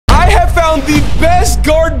found the best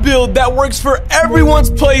guard build that works for everyone's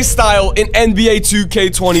play style in NBA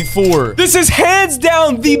 2K24. This is hands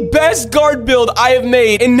down the best guard build I have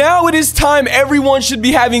made, and now it is time everyone should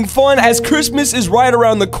be having fun as Christmas is right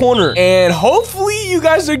around the corner. And hopefully you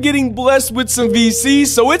guys are getting blessed with some VC,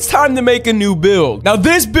 so it's time to make a new build. Now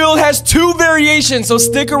this build has 2 variations, so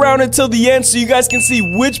stick around until the end so you guys can see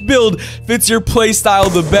which build fits your play style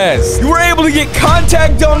the best. You were able to get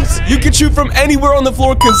contact dunks, you can shoot from anywhere on the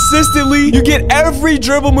floor consistently, you get every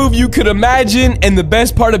dribble move you could imagine, and the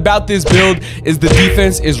best part about this build is the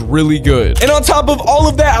defense is really good. And on top of all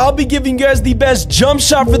of that, I'll be giving you guys the best jump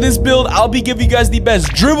shot for this build, I'll be giving you guys the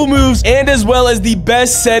best dribble moves, and as well as the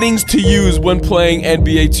best settings to use when playing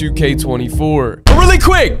NBA 2K24. But really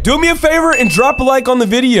quick, do me a favor and drop a like on the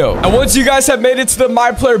video. And once you guys have made it to the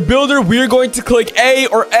My Player Builder, we're going to click A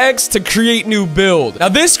or X to create new build. Now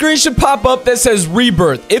this screen should pop up that says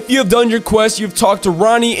Rebirth. If you have done your quest, you've talked to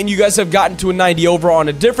Ronnie, and you guys have gotten to a 90 overall on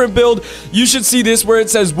a different build, you should see this where it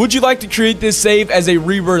says, would you like to create this save as a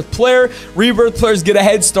Rebirth player? Rebirth players get a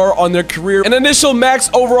head start on their career. An initial max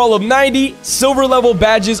overall of 90, silver level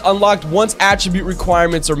badges unlocked once attribute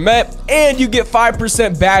requirements are met, and you get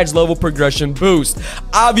 5% badge level progression boost.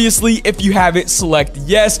 Obviously, if you have it, select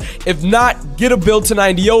yes. If not, get a build to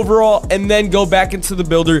 90 overall, and then go back into the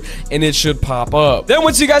builder, and it should pop up. Then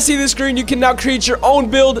once you guys see this screen, you can now create your own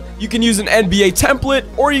build. You can use an NBA template,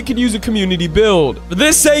 or you can use a community build. For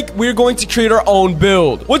this sake, we're going to create our own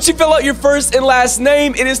build. Once you fill out your first and last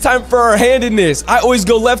name, it is time for our handedness. I always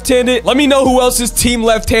go left-handed. Let me know who else is team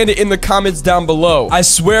left-handed in the comments down below. I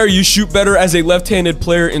swear you shoot better as a left-handed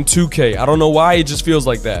player in 2K. I don't know why, it just feels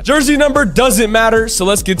like that. Jersey number doesn't matter, so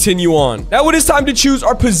let's continue on. Now it is time to choose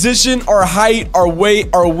our position, our height, our weight,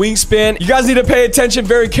 our wingspan. You guys need to pay attention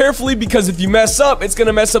very carefully, because if you mess up, it's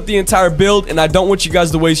gonna mess up the entire build, and I don't want you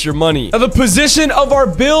guys to waste your money. Now the position of our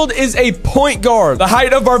build is a point guard. The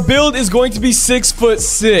height of our build is going to be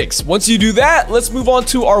 6'6". Once you do that, let's move on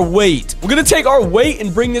to our weight. We're gonna take our weight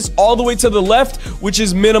and bring this all the way to the left, which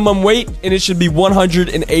is minimum weight, and it should be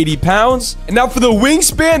 180 pounds. And now for the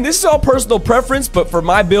wingspan, this is all personal preference, but for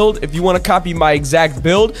my build, if you want to copy my exact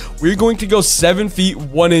build, we're going to go 7 feet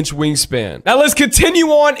 1 inch wingspan. Now let's continue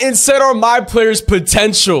on and set our My Player's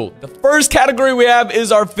potential. The first category we have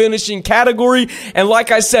is our finishing category, and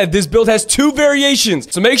like I said, this build has 2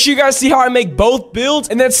 variations, so make sure you guys see how I make both builds,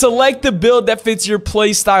 and then select the build that fits your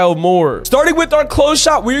play style more. Starting with our close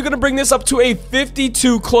shot, we're going to bring this up to a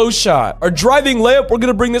 52 close shot. Our driving layup, we're going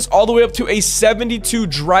to bring this all the way up to a 72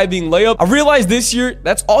 driving layup. I realized this year,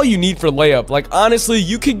 that's all you need for layup. Like, honestly,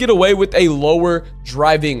 you could get away with a lower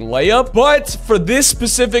driving layup, but for this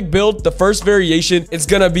specific build, the first variation, it's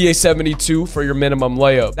gonna be a 72 for your minimum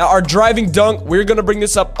layup. Now our driving dunk, we're gonna bring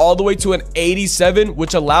this up all the way to an 87,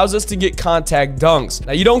 which allows us to get contact dunks.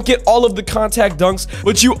 Now you don't get all of the contact dunks,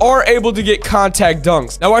 but you are able to get contact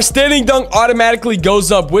dunks. Now our standing dunk automatically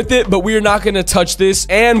goes up with it, but we are not gonna touch this,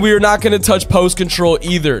 and we are not gonna touch post control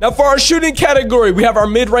either. Now for our shooting category, we have our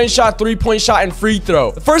mid-range shot, 3-point shot, and free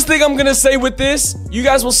throw. The first thing I'm gonna say with this, you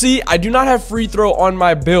guys will see I do not have free throw on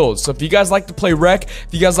my build. So if you guys like to play rec, if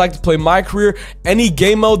you guys like to play my career, any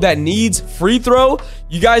game mode that needs free throw,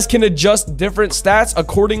 you guys can adjust different stats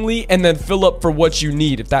accordingly and then fill up for what you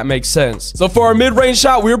need, if that makes sense. So for our mid-range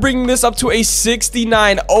shot, we're bringing this up to a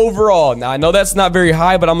 69 overall. Now I know that's not very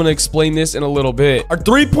high, but I'm going to explain this in a little bit. Our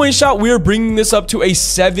 3-point shot, we're bringing this up to a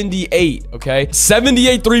 78, okay?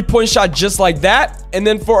 78 3-point shot just like that. And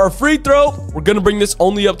then for our free throw, we're going to bring this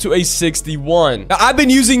only up to a 61. Now I've been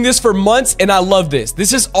using this for months and I love this.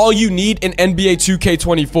 This is all you need in NBA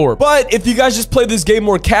 2K24. But if you guys just play this game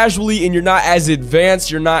more casually and you're not as advanced,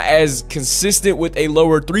 you're not as consistent with a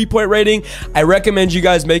lower 3-point rating, I recommend you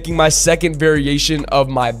guys making my second variation of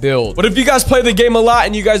my build. But if you guys play the game a lot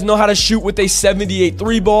and you guys know how to shoot with a 78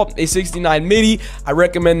 3-ball, a 69 midi, I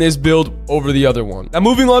recommend this build over the other one. Now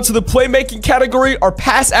moving on to the playmaking category, our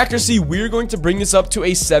pass accuracy, we're going to bring this up to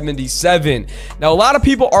a 77. Now a lot of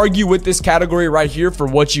people argue with this category right here for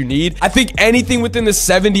what you need. I think anything within the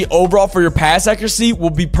 70 overall for your pass accuracy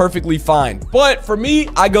will be perfectly fine, but for me,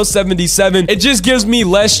 I go 77. It just gives me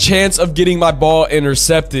less chance of getting my ball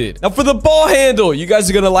intercepted. Now for the ball handle, you guys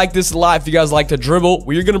are gonna like this a lot if you guys like to dribble.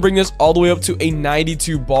 We're gonna bring this all the way up to a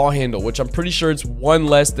 92 ball handle, which I'm pretty sure it's 1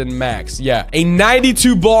 less than max. Yeah, a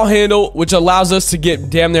 92 ball handle, which allows us to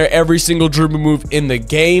get damn near every single dribble move in the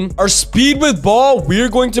game. Our speed with ball, we're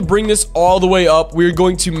going to bring this all the way up. We're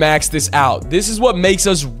going to max this out. This is what makes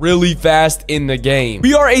us really fast in the game.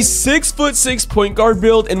 We are a 6'6" point guard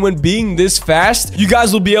build, and when being this fast, you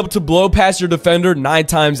guys will be able to blow past your defender 9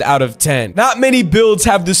 times out of 10. Not many builds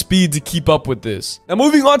have the speed to keep up with this. Now,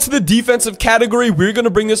 moving on to the defensive category, we're going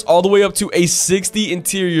to bring this all the way up to a 60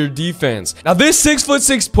 interior defense. Now, this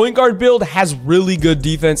 6'6" point guard build has really good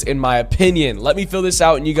defense in my opinion. Let me fill this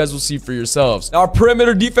out and you guys will see for yourselves. Now, our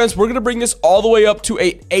perimeter defense, we're going to bring this all the way up to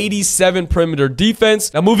a 87 perimeter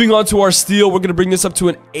defense. Now, moving on to our steal, we're going to bring this up to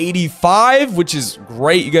an 85, which is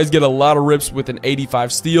great. You guys get a lot of rips with an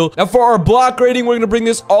 85 steal. Now, for our block rating, we're going to bring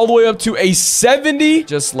this all the way up to a 70,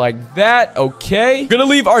 just like that. Okay. We're going to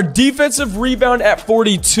leave our defensive rebound at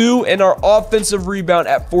 42 and our offensive rebound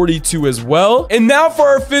at 42 as well. And now for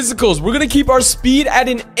our physicals, we're going to keep our speed at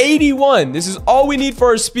an 81. This is all we need for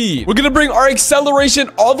our speed. We're going to bring our acceleration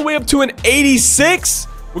all the way up to an 86.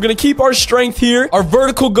 We're going to keep our strength here. Our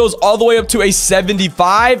vertical goes all the way up to a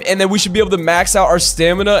 75, and then we should be able to max out our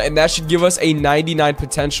stamina, and that should give us a 99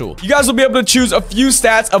 potential. You guys will be able to choose a few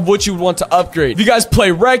stats of what you would want to upgrade. If you guys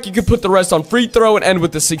play rec, you can put the rest on free throw and end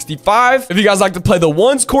with the 65. If you guys like to play the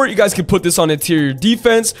ones court, you guys can put this on interior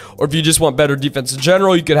defense, or if you just want better defense in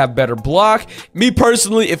general, you could have better block. Me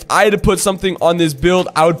personally, if I had to put something on this build,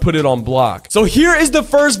 I would put it on block. So here is the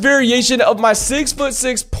first variation of my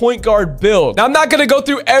 6'6" point guard build. Now, I'm not going to go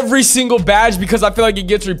through every single badge because I feel like it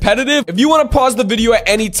gets repetitive. If you want to pause the video at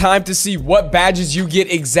any time to see what badges you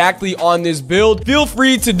get exactly on this build, feel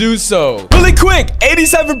free to do so. Really quick,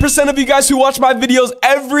 87% of you guys who watch my videos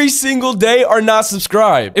every single day are not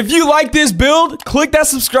subscribed. If you like this build, click that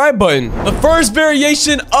subscribe button. The first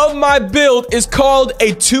variation of my build is called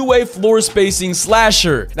a two-way floor spacing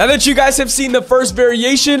slasher. Now that you guys have seen the first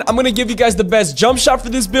variation, I'm going to give you guys the best jump shot for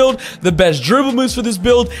this build, the best dribble moves for this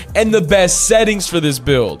build, and the best settings for this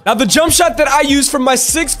build. Now, the jump shot that I use for my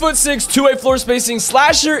 6'6" two-way floor spacing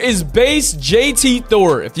slasher is base JT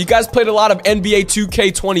Thor. If you guys played a lot of NBA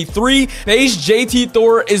 2K23, base JT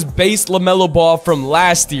Thor is base LaMelo Ball from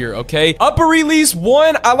last year, okay? Upper release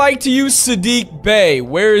 1, I like to use Sadiq Bey.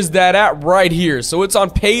 Where is that at? Right here. So it's on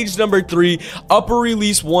page number 3, upper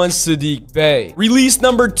release 1, Sadiq Bey. Release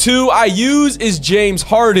number 2 I use is James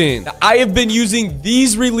Harden. Now, I have been using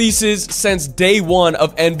these releases since day 1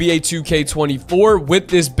 of NBA 2K24 with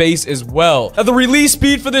this base as well. Now, the release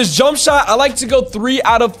speed for this jump shot, I like to go 3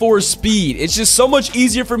 out of 4 speed. It's just so much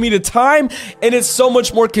easier for me to time, and it's so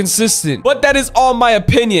much more consistent. But that is all my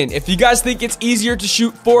opinion. If you guys think it's easier to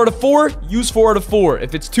shoot 4 out of 4, use 4 out of 4.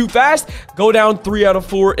 If it's too fast, go down 3 out of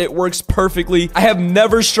 4. It works perfectly. I have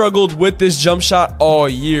never struggled with this jump shot all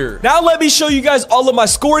year. Now, let me show you guys all of my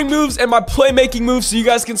scoring moves and my playmaking moves so you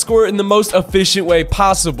guys can score in the most efficient way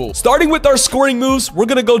possible. Starting with our scoring moves, we're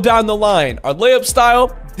gonna go down the line. Our layup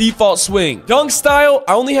style, default swing. Dunk style,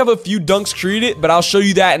 I only have a few dunks created, but I'll show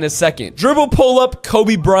you that in a second. Dribble pull up,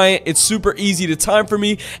 Kobe Bryant. It's super easy to time for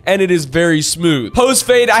me, and it is very smooth. Post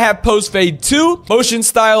fade, I have post fade 2. Motion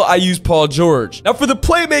style, I use Paul George. Now, for the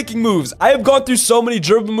playmaking moves, I have gone through so many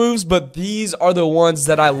dribble moves, but these are the ones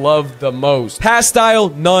that I love the most. Pass style,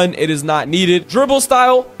 none. It is not needed. Dribble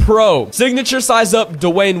style, pro. Signature size up,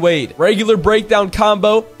 Dwayne Wade. Regular breakdown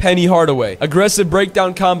combo, Penny Hardaway. Aggressive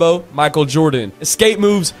breakdown combo, Michael Jordan. Escape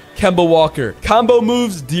moves, Kemba Walker. Combo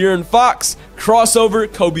moves, De'Aaron Fox.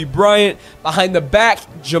 Crossover, Kobe Bryant. Behind the back,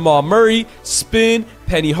 Jamal Murray. Spin,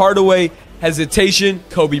 Penny Hardaway. Hesitation,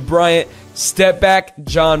 Kobe Bryant. Step back,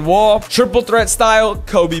 John Wall. Triple threat style,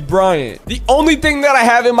 Kobe Bryant. The only thing that I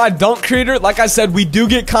have in my dunk creator, like I said, we do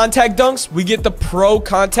get contact dunks. We get the pro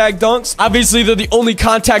contact dunks. Obviously, they're the only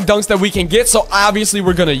contact dunks that we can get, so obviously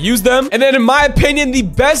we're gonna use them. And then in my opinion, the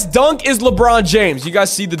best dunk is LeBron James. You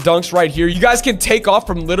guys see the dunks right here. You guys can take off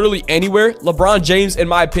from literally anywhere. LeBron James, in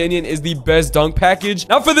my opinion, is the best dunk package.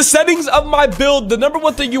 Now, for the settings of my build, the number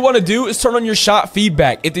one thing you want to do is turn on your shot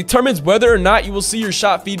feedback. It determines whether or not you will see your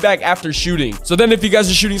shot feedback after shooting. So then if you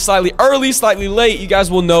guys are shooting slightly early, slightly late, you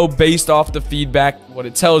guys will know based off the feedback what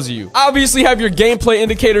it tells you. Obviously, have your gameplay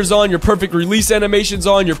indicators on, your perfect release animations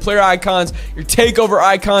on, your player icons, your takeover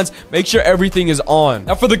icons. Make sure everything is on.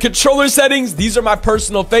 Now, for the controller settings, these are my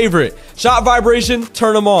personal favorite. Shot vibration,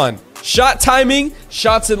 turn them on. Shot timing,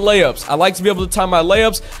 shots and layups. I like to be able to time my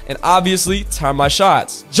layups and obviously time my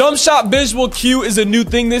shots. Jump shot visual cue is a new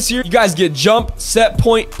thing this year. You guys get jump, set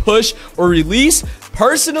point, push, or release.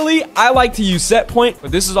 Personally, I like to use set point,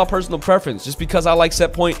 but this is all personal preference. Just because I like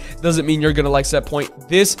set point doesn't mean you're gonna like set point.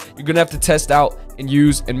 This, you're gonna have to test out and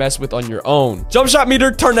use and mess with on your own. Jump shot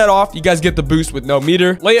meter, turn that off. You guys get the boost with no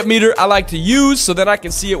meter. Layup meter, I like to use so that I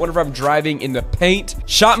can see it whenever I'm driving in the paint.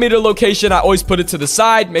 Shot meter location, I always put it to the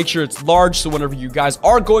side. Make sure it's large so whenever you guys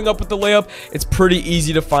are going up with the layup, it's pretty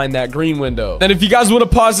easy to find that green window. Then if you guys want to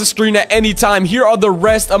pause the screen at any time, here are the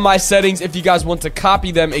rest of my settings. If you guys want to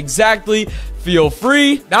copy them exactly, feel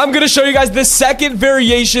free. Now I'm gonna show you guys the second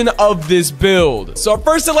variation of this build. So our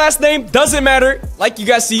first and last name doesn't matter. Like you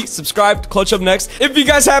guys see, subscribe to ClutchUpNext. If you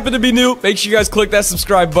guys happen to be new, make sure you guys click that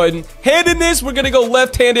subscribe button. Hand in this, we're gonna go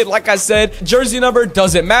left-handed. Like I said, jersey number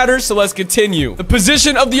doesn't matter, so let's continue. The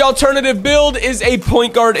position of the alternative build is a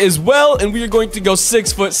point guard as well, and we are going to go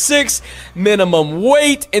 6'6", minimum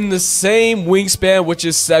weight, in the same wingspan, which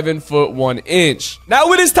is 7 foot 1 inch.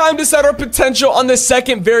 Now it is time to set our potential on the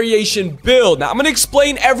second variation build. Now I'm gonna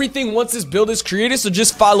explain everything once this build is created, so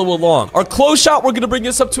just follow along. Our close shot, we're gonna bring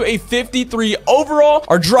this up to a 53 overall.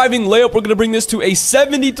 Our driving layup, we're gonna bring this to a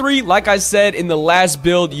 73. Like I said in the last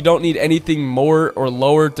build, you don't need anything more or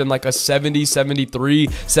lower than like a 70, 73,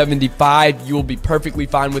 75. You will be perfectly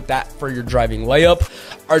fine with that for your driving layup.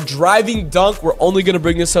 Our driving dunk, we're only going to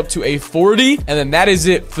bring this up to a 40, and then that is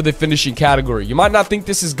it for the finishing category. You might not think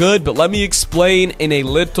this is good, but let me explain in a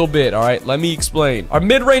little bit, all right? Let me explain. Our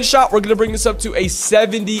mid-range shot, we're going to bring this up to a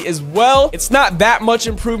 70 as well. It's not that much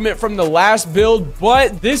improvement from the last build,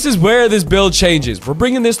 but this is where this build changes. We're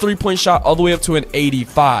bringing this three-point shot all the way up to an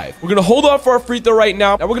 85. We're going to hold off for our free throw right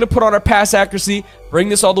now. Now we're going to put on our pass accuracy, bring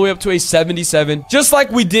this all the way up to a 77, just like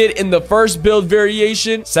we did in the first build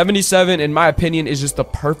variation. 77, in my opinion, is just the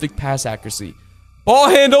perfect pass accuracy. Ball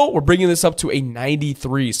handle, we're bringing this up to a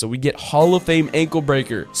 93, so we get Hall of Fame ankle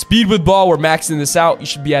breaker. Speed with ball, we're maxing this out. You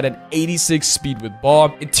should be at an 86 speed with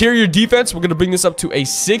ball. Interior defense, we're going to bring this up to a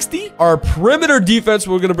 60. Our perimeter defense,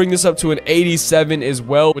 we're going to bring this up to an 87 as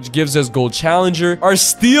well, which gives us gold challenger. Our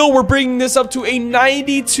steal, we're bringing this up to a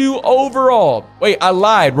 92 overall. Wait, I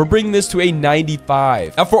lied. We're bringing this to a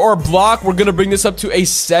 95. Now for our block, we're going to bring this up to a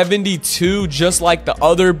 72, just like the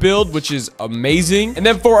other build, which is amazing. And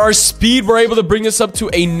then for our speed, we're able to bring this up to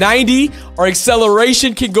a 90. Our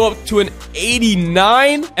acceleration can go up to an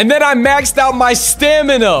 89. And then I maxed out my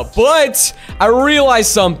stamina, but I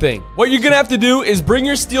realized something. What you're gonna have to do is bring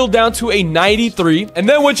your steal down to a 93. And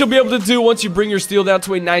then what you'll be able to do once you bring your steal down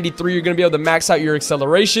to a 93, you're gonna be able to max out your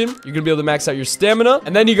acceleration. You're gonna be able to max out your stamina.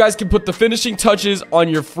 And then you guys can put the finishing touches on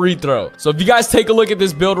your free throw. So if you guys take a look at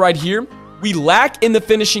this build right here, we lack in the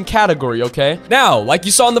finishing category, okay? Now, like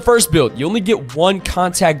you saw in the first build, you only get one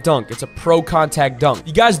contact dunk. It's a pro contact dunk.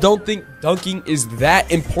 You guys don't think dunking is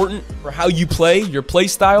that important for how you play, your play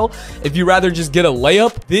style? If you rather just get a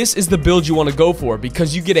layup, this is the build you want to go for,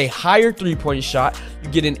 because you get a higher three-point shot, you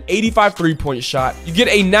get an 85 three-point shot, you get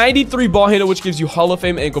a 93 ball handle, which gives you Hall of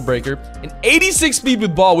Fame ankle breaker, an 86 speed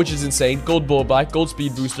with ball, which is insane, gold bullseye, gold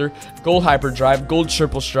speed booster, gold hyperdrive, gold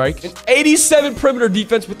triple strike, an 87 perimeter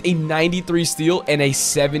defense with a 93 steal, and a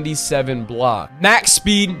 77 block. Max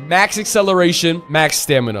speed, max acceleration, max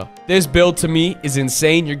stamina. This build to me is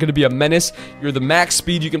insane. You're going to be a menace. You're the max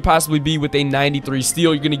speed you can possibly be with a 93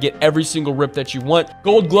 steal. You're going to get every single rip that you want.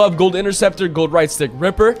 Gold glove, gold interceptor, gold right stick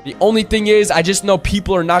ripper. The only thing is, I just know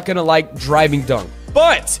people are not going to like driving dunk.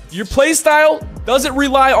 But your play style doesn't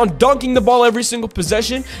rely on dunking the ball every single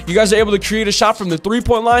possession. You guys are able to create a shot from the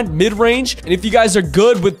three-point line, mid-range. And if you guys are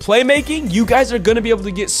good with playmaking, you guys are going to be able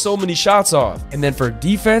to get so many shots off. And then for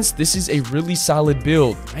defense, this is a really solid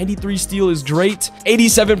build. 93 steal is great.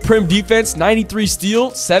 87 prim defense, 93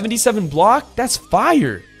 steal, 77 block. That's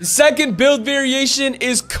fire. The second build variation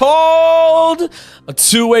is called a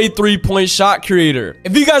two-way three-point shot creator.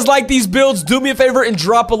 If you guys like these builds, do me a favor and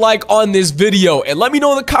drop a like on this video. And let me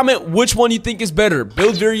know in the comment which one you think is better,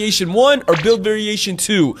 build variation 1 or build variation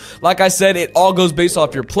 2. Like I said, it all goes based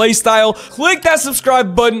off your play style. Click that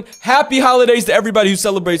subscribe button. Happy holidays to everybody who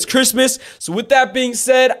celebrates Christmas. So with that being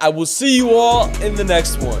said, I will see you all in the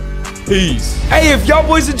next one. Peace. Hey, if y'all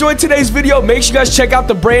boys enjoyed today's video, make sure you guys check out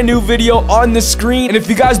the brand new video on the screen. And if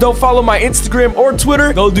you guys don't follow my Instagram or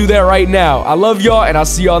Twitter, go do that right now. I love y'all, and I'll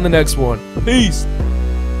see y'all on the next one. Peace.